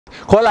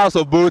Call House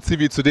of Boro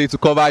TV today to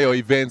cover your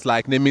events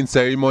like naming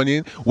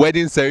ceremony,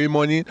 wedding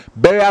ceremony,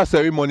 burial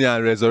ceremony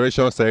and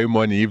resurrection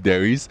ceremony if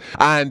there is.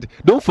 And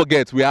don't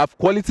forget, we have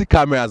quality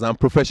cameras and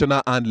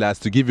professional handlers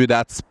to give you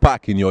that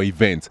spark in your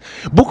event.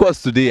 Book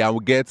us today and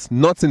we'll get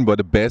nothing but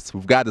the best.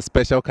 We've got a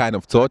special kind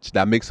of touch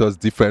that makes us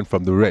different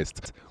from the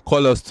rest.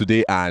 Call us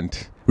today and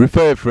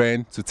refer a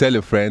friend to tell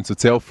a friend to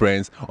tell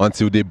friends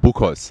until they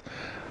book us.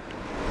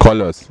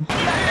 Call us.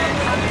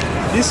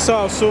 This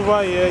house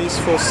over here is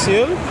for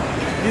sale.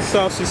 This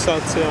house is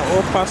at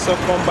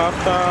Sokponba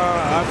after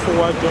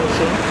Aifuwa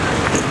junction.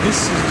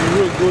 This is the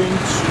road going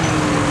to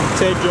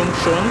 3rd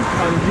junction,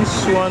 and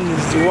this one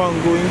is the one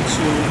going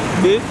to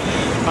Benin.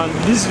 And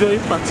this very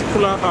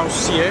particular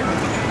house here,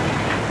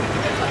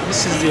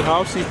 this is the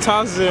house. It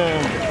has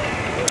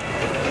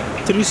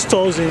 3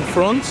 stores in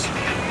front.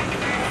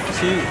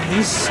 See,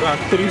 these are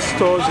 3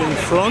 stores in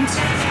front.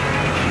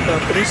 There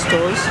are 3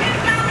 stores.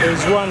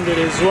 There's one, there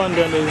is one,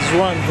 then there is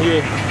one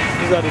here.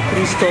 These are the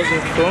 3 stores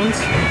in front,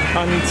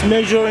 and it's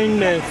measuring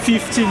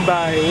 50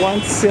 by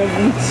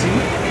 170.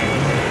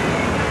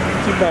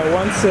 50 by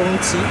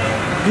 170.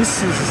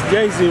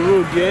 There is a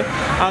road here,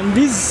 and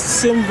this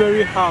same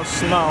very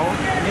house now,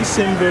 this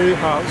same very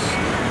house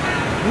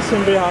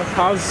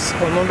has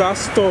another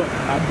store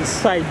at the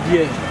side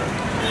here.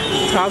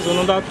 It has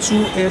another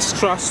 2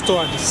 extra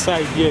store at the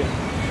side here.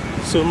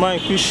 So my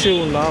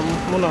question now,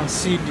 I'm gonna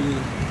see the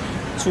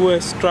 2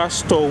 extra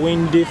store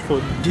window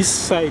for this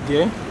side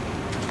here.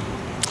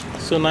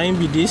 So now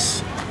be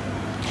this.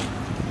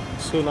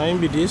 So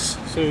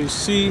you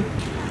see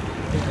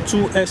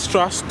 2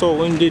 extra store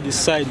window the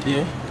side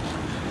there.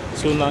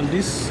 So now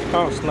this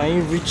house now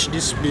you reach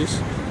this place.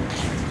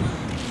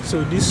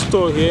 So this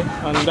store here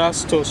and that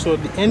store. So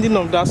the ending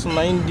of that store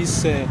now in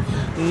this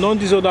not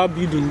this other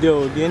building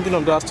there. The ending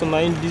of that store now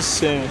in this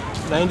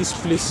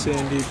place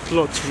the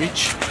plot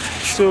reach.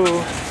 So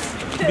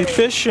be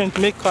patient,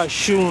 make a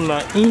show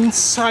now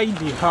inside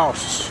the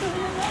house.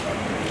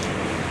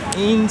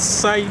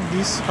 Inside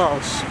this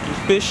house, be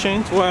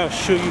patient while I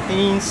show you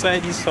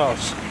inside this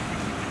house.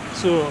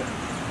 So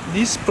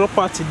this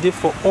property there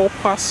for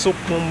Upper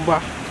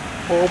Sokponba.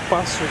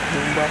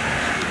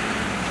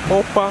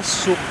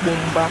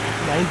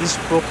 Now in this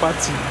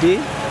property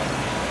there,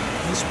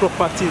 this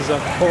property is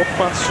at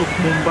Upper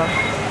Sokponba.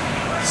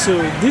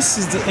 So this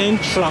is the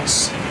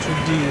entrance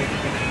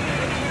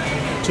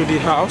to the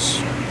house.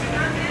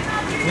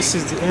 This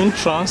is the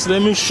entrance.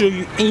 Let me show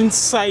you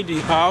inside the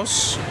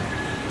house.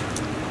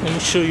 Let me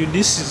show you.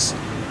 This is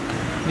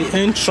the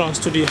entrance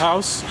to the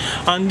house,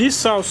 and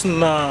this house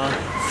now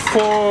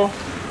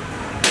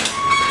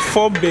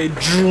 4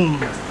 bedroom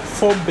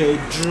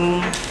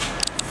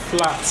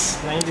flats.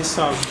 Now in this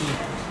house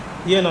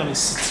here now the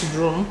sitting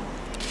room.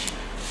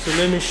 So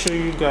let me show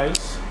you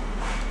guys.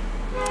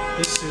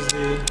 This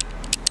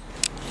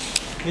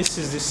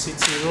is the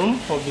sitting room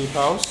of the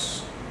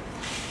house.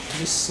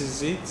 This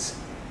is it.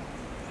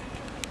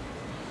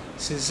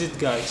 This is it,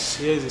 guys.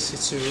 Here is the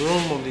sitting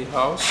room of the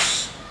house.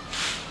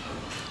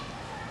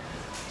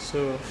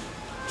 So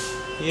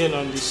here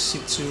now the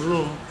sitting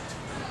room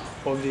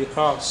of the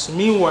house.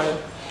 Meanwhile,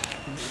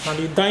 and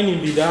the dining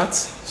be that.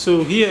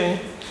 So here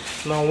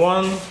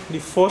now the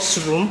first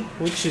room,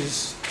 which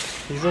is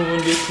the room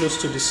when they close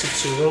to the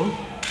sitting room,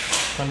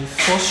 and the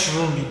first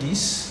room be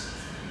this.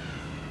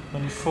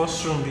 And the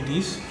first room be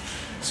this.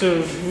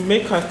 So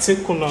make a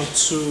take on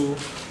to,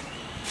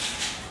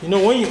 you know,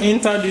 when you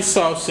enter this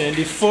house and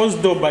the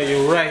first door by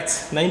your right,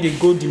 now they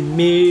go the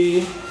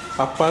main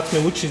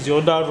apartment, which is the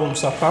other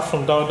rooms apart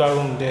from the other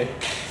room there.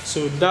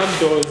 So that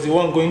door is the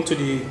one going to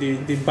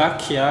the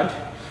backyard.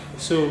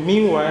 So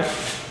meanwhile,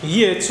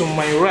 here to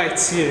my right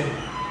here,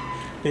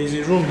 there is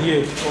a room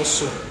here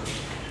also.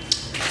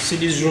 See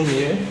this room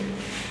here?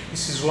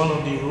 This is one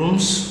of the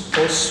rooms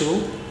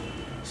also.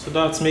 So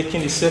that's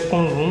making the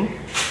second room.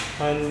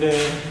 And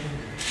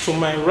to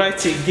my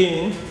right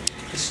again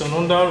is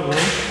another room.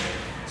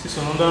 This is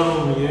another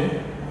room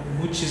here,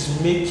 which is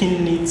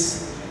making it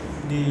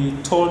the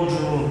 3rd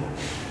room.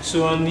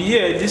 So on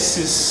here, this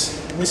is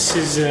the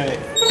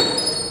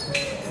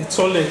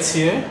toilet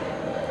here.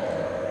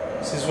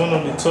 This is one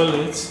of the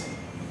toilets.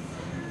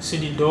 See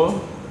the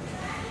door.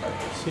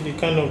 See the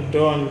kind of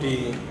door and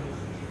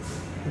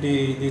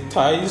the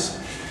ties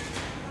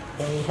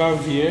that we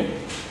have here.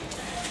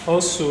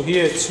 Also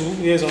here too.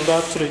 Here's on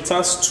that toilet. It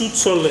has 2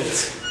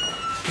 toilets.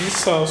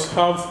 This house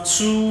have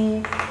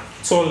 2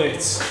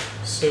 toilets.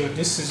 So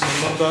this is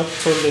another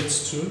toilet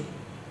too.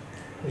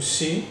 You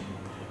see,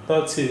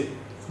 that's it.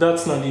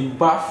 That's not the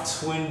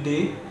bath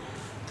window.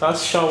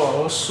 That's shower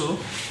also.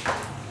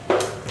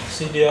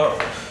 See there,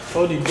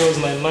 all the doors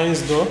like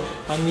nice door.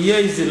 And here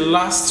is the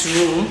last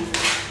room.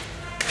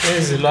 Here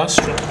is the last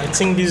room. I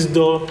think this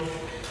door,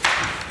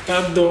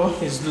 that door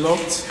is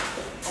locked.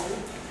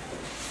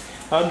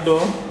 That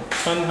door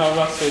can't have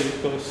access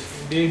because it's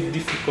very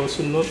difficult,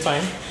 so no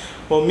time.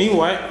 But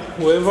meanwhile,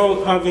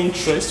 whoever have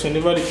interest,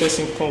 whenever the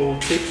person come, will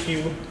take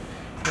you,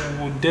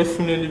 will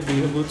definitely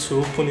be able to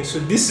open it. So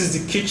this is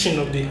the kitchen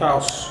of the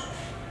house.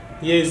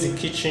 Here is the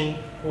kitchen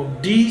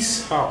of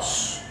this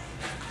house.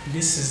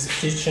 This is the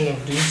kitchen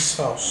of this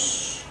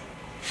house.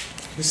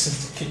 This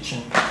is the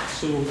kitchen.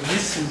 So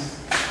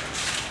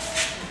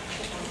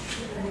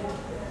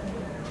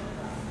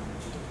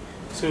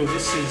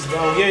this is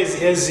down here is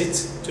the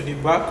exit to the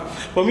back.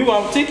 But me,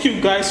 I'll take you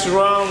guys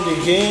around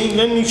again.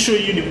 Let me show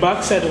you the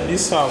back side of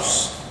this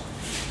house.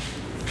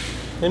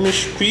 Let me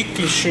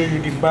quickly show you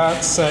the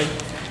back side.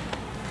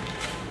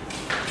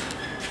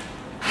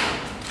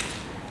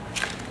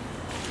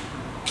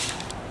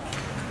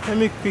 Let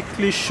me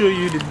quickly show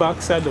you the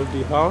back side of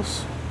the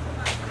house.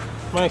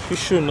 My quick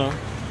show now.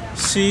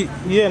 See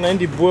here and then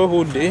the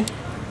borehole there.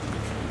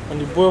 And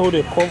the borehole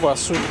they cover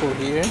super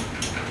here.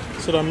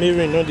 So that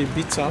maybe not the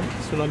beat am.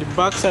 So now the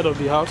back side of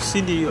the house.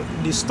 See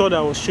the store that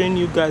I was showing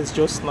you guys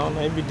just now.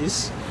 Maybe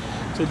this.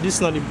 So this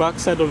is now the back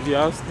side of the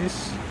house.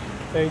 This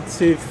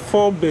it's a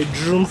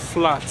 4-bedroom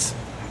flat.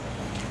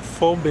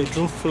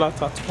 4-bedroom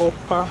flat at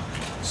Upper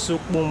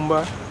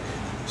Sokponba.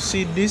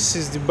 See, this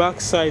is the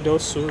back side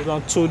also.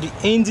 And to the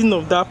ending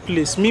of that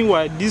place.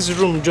 Meanwhile, this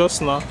room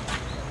just now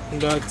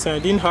that I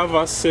didn't have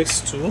access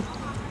to.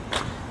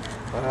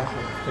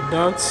 I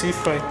doubt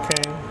if I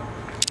can.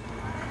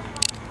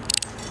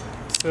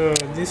 So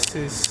this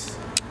is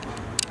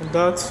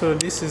that. So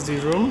this is the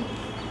room.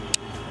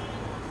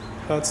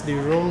 That's the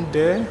room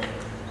there.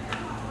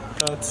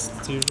 That's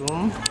the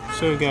room.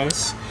 So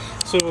guys,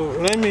 so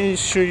let me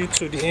show you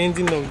to the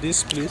ending of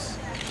this place.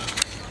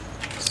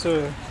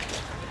 So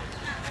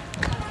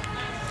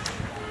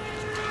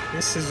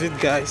this is it,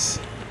 guys.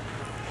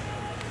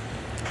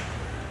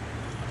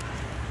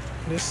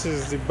 This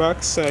is the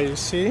back side. You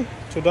see,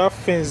 to that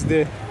fence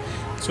there,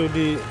 to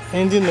the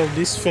ending of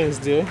this fence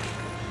there,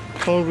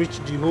 can't reach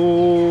the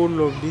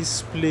whole of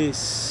this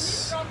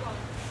place.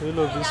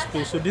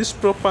 So this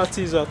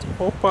property is at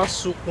Upper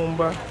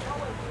Sokponba.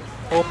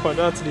 Upper,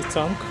 that's the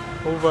tank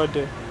over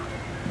there.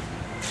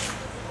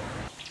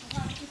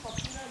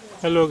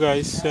 Hello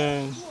guys,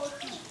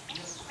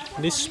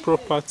 this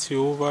property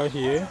over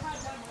here,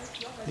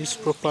 this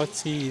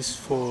property is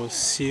for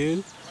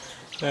sale.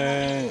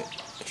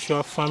 If you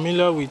are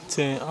familiar with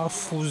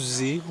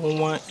Aifuwa,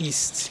 One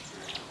East,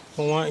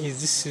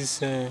 this is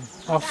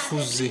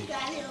Aifuwa.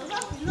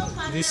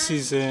 This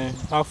is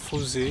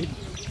Aifuwa.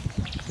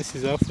 This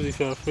is Aifuwa. If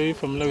you are very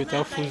familiar with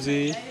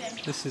Aifuwa,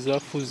 this is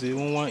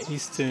Aifuwa, One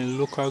East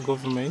local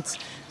government.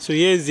 So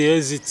here is the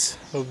exit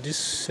of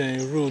this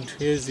road.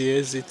 Here is the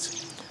exit.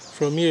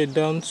 From here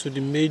down to the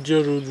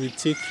major road will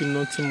take you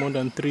nothing more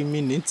than 3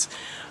 minutes.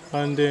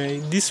 And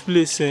this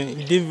place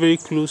is very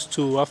close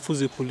to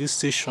Aifuwa police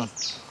station.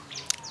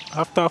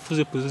 After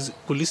Aifuwa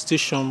police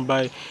station,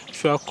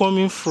 if you are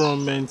coming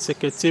from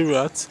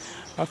Secretariat,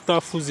 after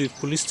Aifuwa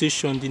police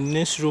station, the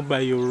next road by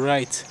your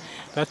right,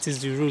 that is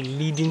the road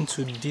leading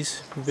to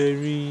this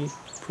very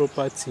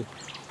property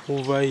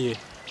over here.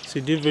 So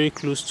they're very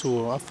close to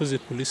Aifuwa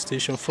police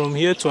station. From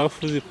here to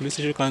Aifuwa police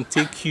station can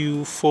take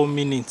you 4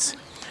 minutes.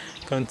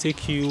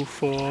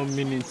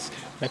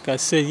 Like I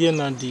said, here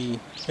now the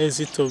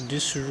exit of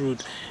this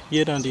road.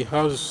 Here now the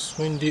house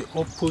when they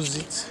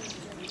opposite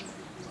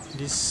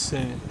this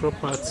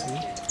property.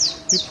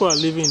 People are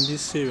living in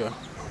this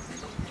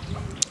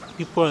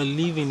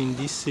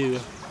area.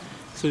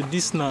 So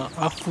this now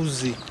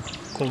Aifuwa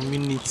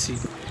community.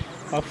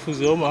 All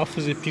my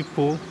Aifuwa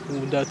people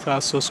that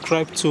are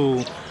subscribed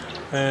to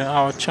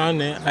our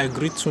channel, I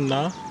greet to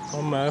now.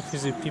 All my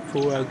Aifuwa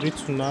people, I greet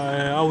to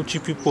now. Auchi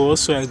people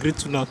also, I greet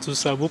to now. To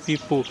Sabo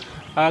people,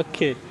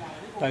 okay,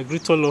 I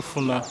greet all of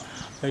you now.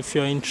 If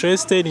you are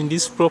interested in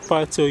this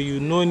property, or you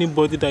know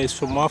anybody that is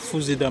from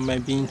Aifuwa that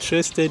might be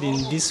interested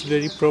in this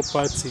very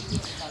property,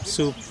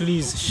 so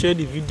please share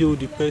the video with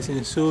the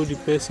person so the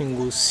person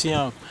will see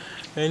him.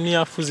 Any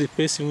Aifuwa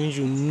person when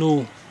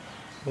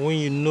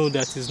you know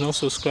that is not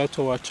subscribed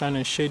to our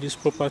channel, share this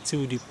property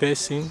with the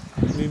person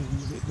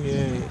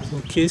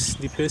in case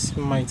the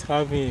person might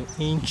have an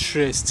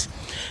interest.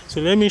 So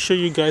let me show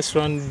you guys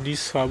around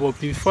this house. But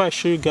before I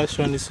show you guys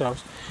around this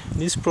house,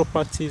 this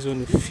property is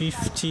only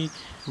 50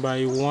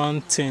 by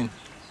 110.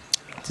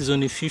 It is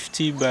only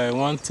 50 by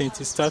 110. It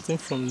is starting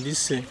from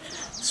this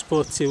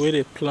spot here where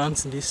they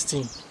plant this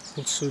thing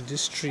into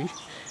this tree,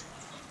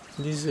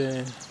 this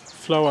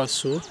flower.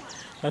 So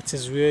that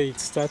is where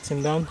it's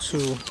starting down to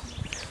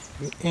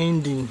the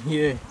ending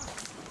here.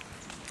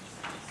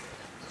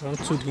 Down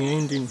to the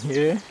ending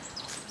here.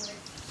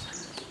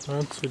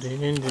 Down to the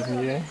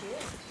ending here.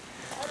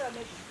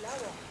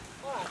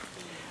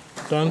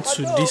 Down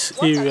to this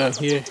area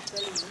here.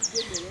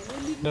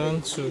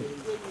 Down to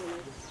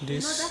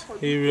this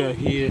area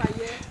here.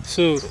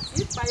 So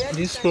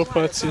this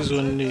property is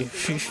only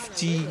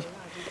 50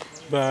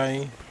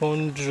 by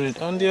 100,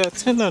 and there are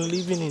tenants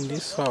living in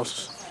this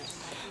house.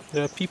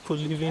 There are people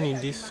living in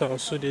this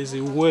house. So there's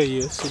a well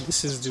here. So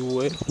this is the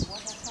well.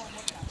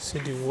 See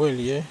the well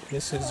here.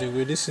 This is the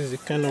well. This is the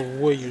kind of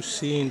well you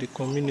see in the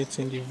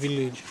community, in the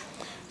village.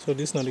 So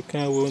this is not the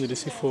kind of well they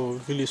see for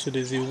village. So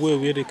there's a well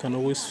where they can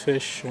always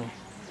fetch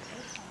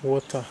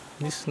water.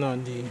 This is now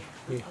the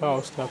a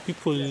house. There are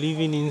people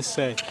living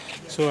inside,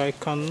 so I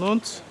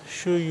cannot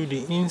show you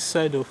the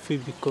inside of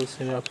it because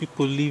there are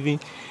people living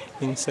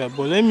inside.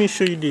 But let me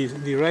show you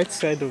the right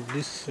side of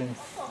this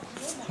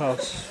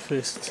house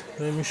first.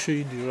 Let me show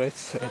you the right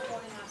side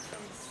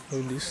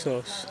of this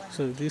house.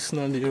 So this is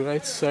not the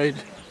right side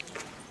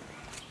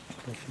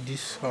of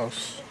this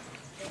house.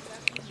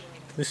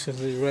 This is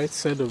the right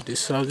side of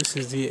this house. This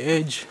is the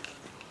edge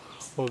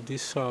of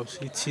this house.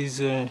 It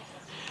is a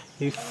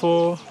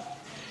four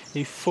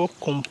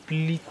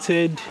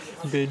completed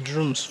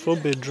bedrooms, 4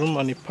 bedroom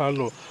and a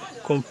parlor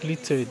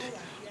completed,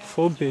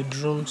 4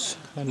 bedrooms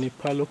and a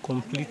parlor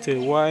completed,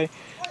 while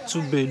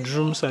 2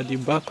 bedrooms at the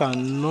back are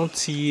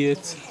not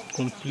yet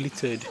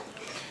completed.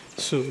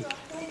 So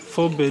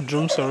 4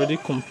 bedrooms already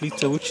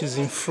completed, which is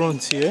in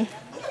front here,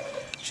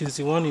 which is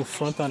the one in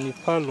front, and the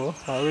parlor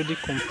are already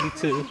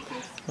completed,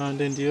 and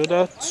then the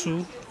other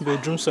 2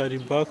 bedrooms at the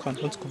back are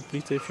not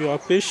completed. If you are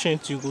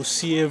patient, you will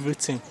see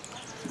everything.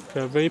 If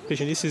you are very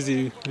patient, this is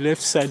the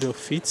left side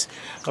of it.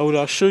 I would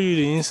have shown you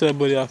the inside,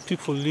 but there are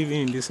people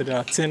living in this. There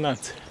are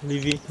tenants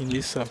living in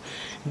this house.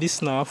 This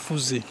is now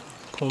Fuze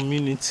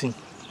community.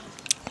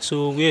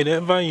 So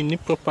wherever you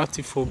need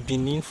property for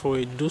Benin, for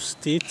Edo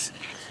State,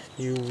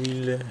 you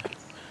will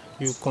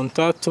you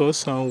contact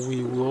us, and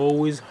we will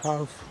always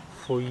have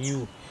for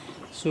you.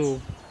 So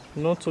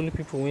not only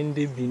people when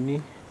they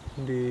Benin,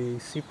 they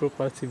see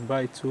property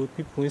buy too.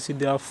 People when see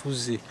they are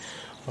Fuze,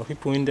 or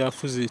people when they are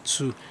Fuze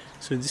too.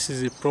 So this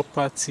is a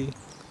property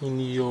in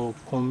your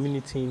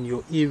community, in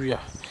your area.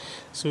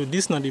 So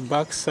this is not the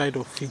back side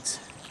of it.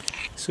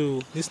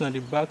 So this is not the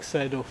back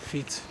side of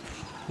it.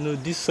 You know,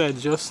 this side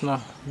just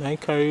now I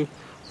carry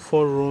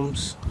 4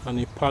 rooms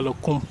and a parlor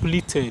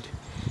completed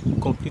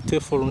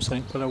 4 rooms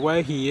and a parlor.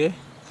 While here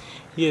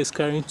is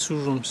carrying 2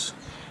 rooms,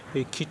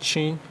 a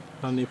kitchen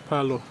and a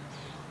parlor,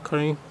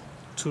 carrying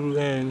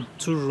 2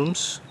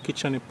 rooms,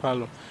 kitchen and a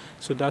parlor.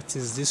 So that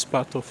is this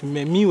part of it.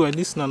 Meanwhile,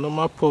 this is a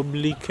normal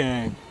public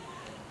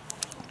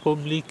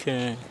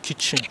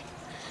kitchen.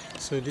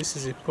 So this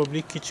is a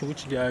public kitchen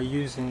which they are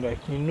using,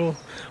 like, you know,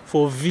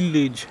 for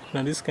village.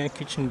 Now this kind of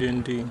kitchen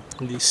then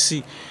they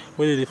see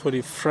whether they for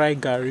the fry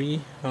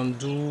gari and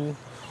do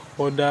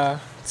other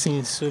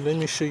things. So let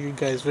me show you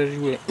guys very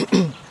well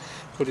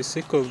for the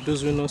sake of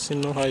those who not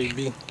know how it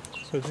be.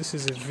 So this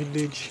is a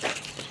village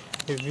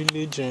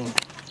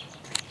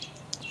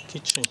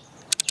kitchen.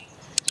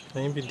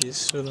 Maybe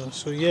this.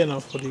 So yeah, now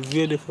for the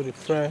where they for the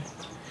fry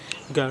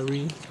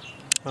gari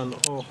and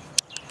all.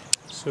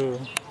 So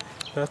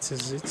that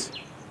is it.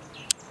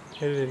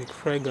 Here the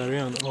fry gari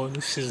and all.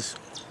 This is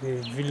a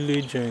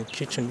village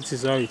kitchen. This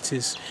is how it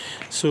is.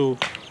 So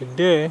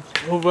there,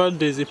 over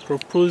there's a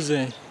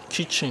proposed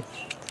kitchen.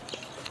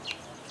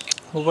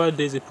 Over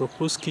there's a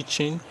proposed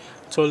kitchen,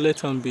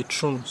 toilet and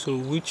bathroom. So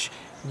which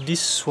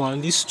these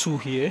 2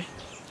 here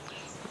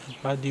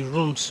are the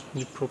rooms,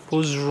 the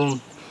proposed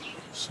room.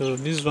 So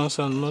these ones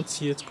are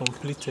not yet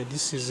completed.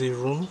 This is a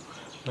room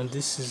and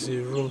this is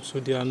a room, so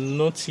they are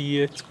not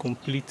yet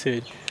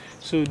completed.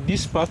 So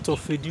this part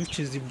of it, which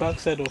is the back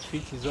side of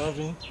it, is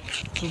having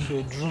 2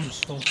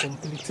 bedrooms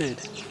uncompleted.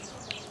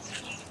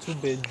 2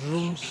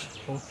 bedrooms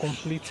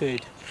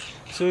uncompleted.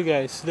 So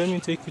guys, let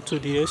me take you to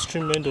the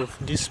extreme end of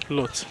this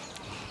plot.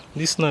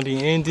 This is not the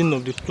ending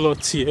of the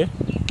plot here.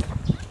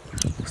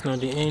 It's not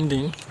the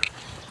ending.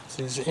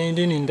 So it's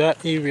ending in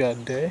that area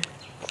there.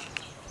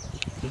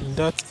 In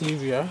that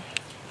area.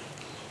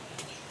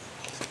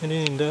 It's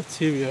ending in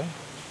that area.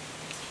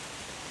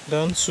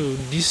 Down to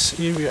this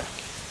area.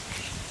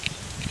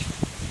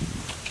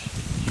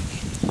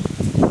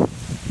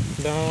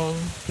 Down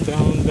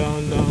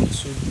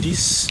to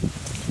this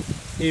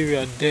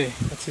area there.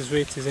 That is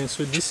where it is. And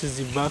so this is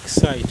the back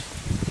side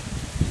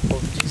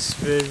of this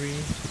very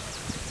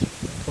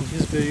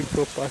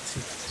property.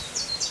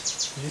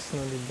 This is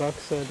on the back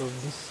side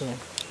of this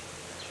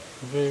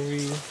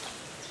very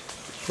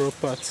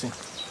property.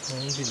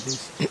 Maybe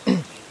this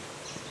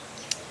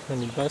on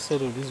the back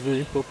side of this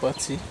very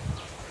property.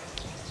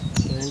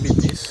 Maybe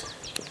this.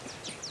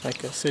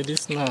 Like I said,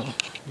 this now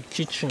the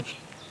kitchen.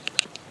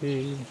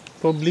 The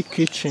public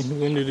kitchen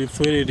when they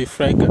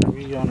fry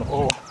gari and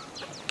all.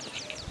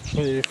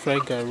 When they fry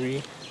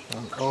gari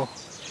and all.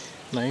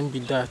 Now be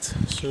that.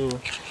 So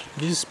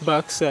this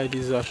back side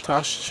is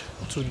attached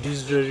to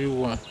this very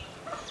one.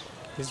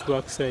 This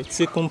back side. It's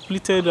a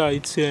completed.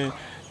 It's a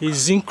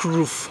zinc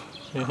roof.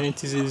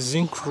 It is a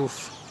zinc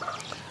roof.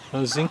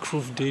 And zinc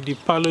roof. The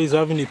parlor is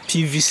having a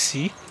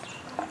PVC.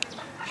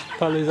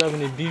 Parlor is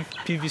having a big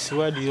PVC,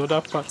 while the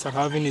other parts are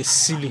having a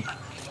ceiling.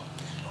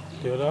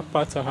 The other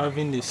parts are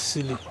having a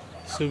ceiling.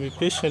 So be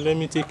patient. Let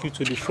me take you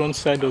to the front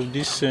side of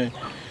this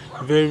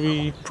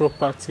very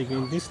property.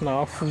 Again, this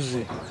now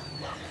Aifuwa.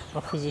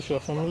 Aifuwa, if you are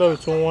familiar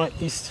with 1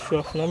 East, if you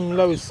are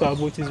familiar with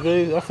Sabo,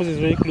 Aifuwa is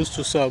very close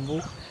to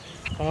Sabo.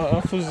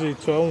 Aifuwa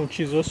to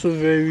Awunchi is also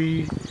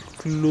very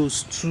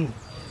close too.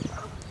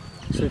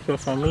 So if you are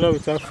familiar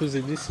with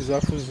Aifuwa, this is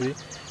Aifuwa.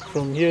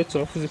 From here to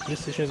Aifuwa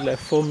police station is like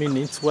 4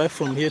 minutes. While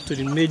from here to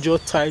the major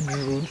tide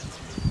road,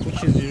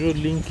 which is the road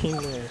linking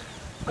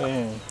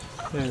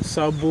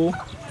Sabo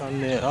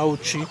and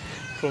Auchi.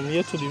 From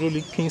here to the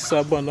Rolling King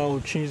Sabo and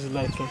Auchi is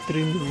like a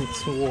 3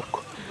 minutes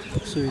walk.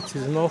 So it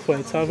is not far.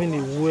 It's having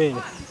a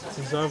well.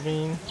 It's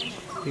having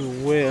a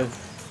well.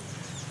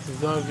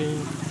 It's having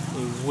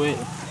a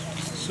well.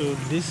 So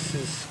this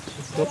is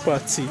the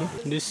property.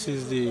 This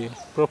is the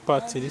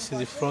property. This is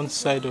the front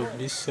side of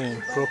this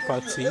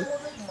property.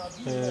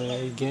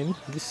 Again,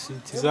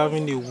 it is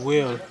having a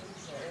well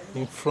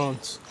in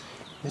front.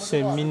 This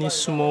is a mini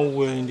small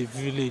well in the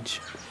village.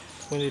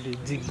 When they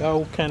dig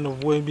that kind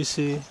of well, we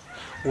say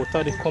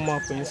water they come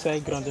up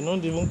inside ground. They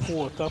don't even put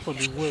water for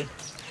the well.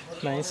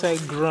 Now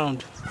inside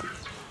ground,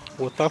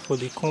 water for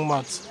the come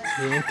out.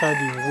 They enter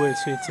the well.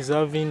 So it is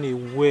having a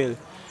well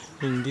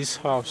in this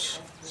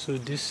house. So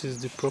this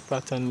is the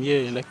property, and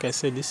yeah, like I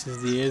said, this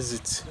is the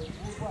exit.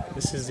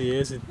 This is the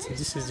exit.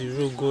 This is the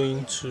road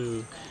going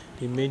to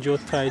the major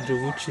tide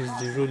road, which is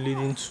the road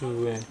leading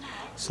to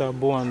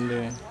Sabo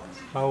and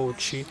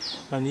Aochi.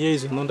 And here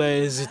is another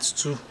exit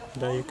too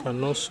that you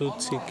can also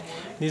take.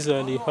 These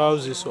are the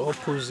houses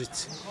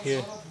opposite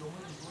here.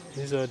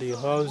 These are the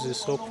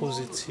houses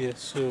opposite here.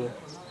 So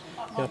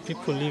there are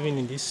people living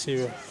in this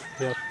area.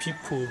 There are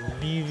people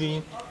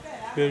living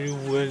very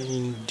well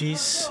in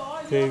this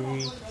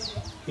very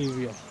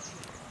area.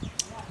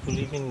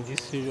 Living in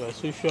this area.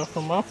 So if you are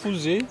from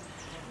Afuze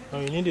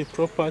and you need a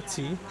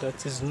property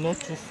that is not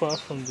too far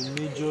from the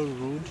major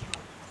road,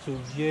 so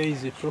here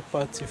is a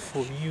property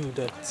for you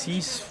that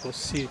is for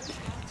sale.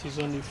 It is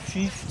only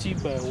 50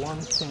 by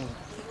 110.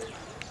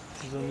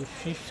 It is only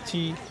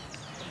 50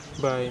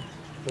 by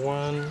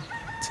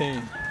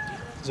 110.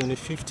 It's only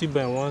 50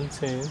 by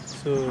 110.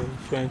 So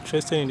if you are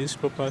interested in this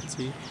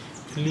property,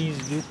 please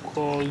do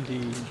call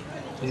the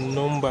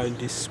number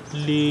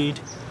displayed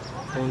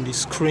on the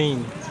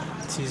screen.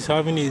 It is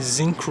having a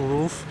zinc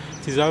roof.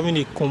 It is having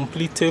a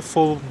completed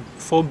four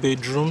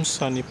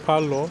bedrooms and a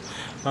parlor,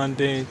 and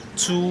then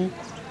 2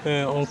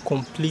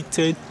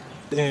 uncompleted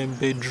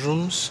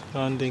bedrooms,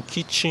 and the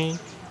kitchen,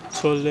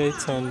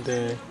 toilet,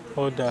 and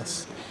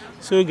others.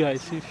 So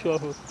guys, if you are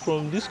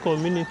from this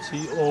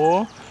community,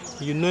 or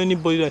you know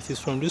anybody that is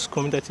from this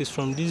community, that is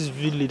from this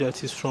village,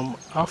 that is from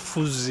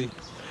Afuze,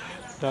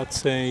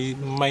 that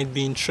might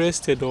be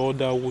interested or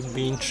that would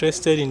be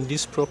interested in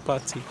this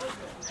property,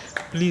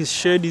 please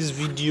share this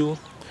video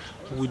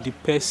with the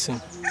person.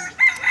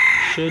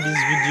 Share this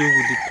video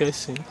with the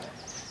person.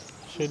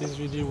 Share this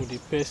video with the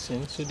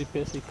person so the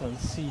person can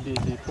see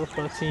there's a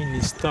property in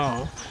his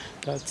town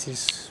that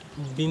is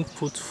being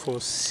put for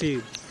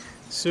sale.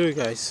 So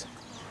guys,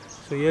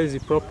 so here is the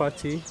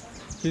property.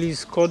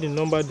 Please call the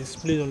number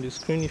displayed on the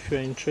screen if you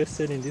are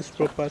interested in this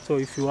property, or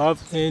if you have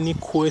any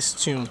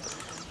question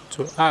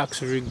to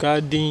ask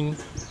regarding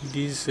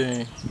this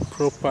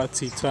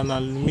property. It's an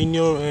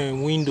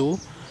aluminum window,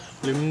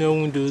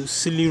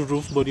 silly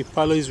roof, but the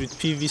parlor is with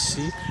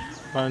PVC,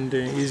 and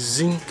a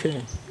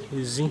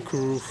zinc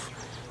roof.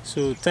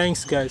 So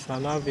thanks guys,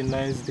 and have a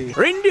nice day.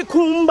 Rendi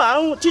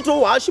kumba chito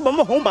wa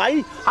shibama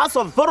hombai as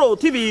of Boro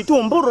TV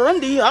to Boro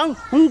Rendi and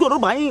Ngoro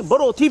bai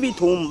Boro TV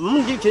to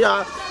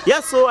Mundikya.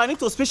 Yes, so I need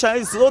to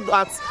specialize so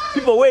that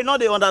people who know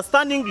they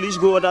understand English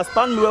go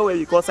understand me well,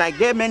 because I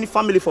get many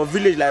family for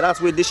village like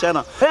that where they share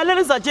now. Hey,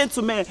 ladies and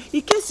gentlemen,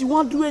 in case you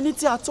want to do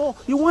anything at all,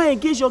 you want to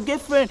engage your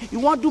girlfriend, you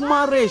want to do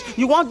marriage,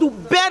 you want to do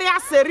burial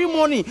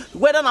ceremony,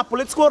 whether a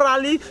political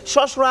rally,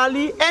 church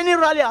rally, any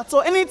rally at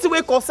all, anything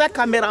we concern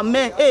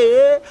cameraman,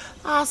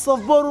 as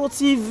of Boro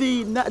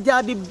TV, they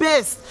are the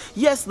best.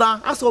 Yes, now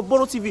as of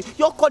Boro TV,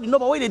 your call the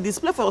number where they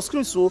display for your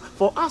screen. So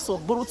for us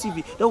of Boro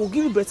TV, they will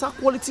give you better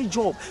quality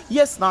job.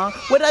 Yes, now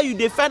whether you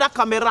defend that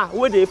camera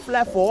where they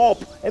fly for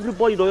up,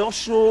 everybody do your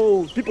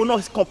show. People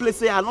not complain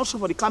say I'm not sure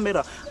for the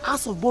camera.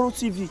 As of Boro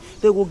TV,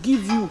 they will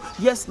give you.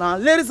 Yes, now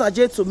ladies and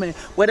gentlemen,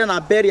 whether na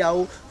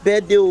burial,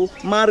 birthday,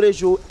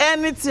 marriage,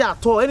 anything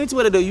at all, anything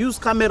where they use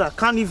camera,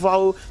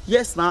 carnival.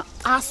 Yes, now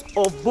as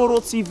of Boro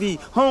TV,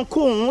 Hong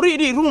Kong,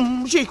 ready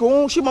room, she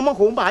go, she mama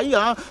home by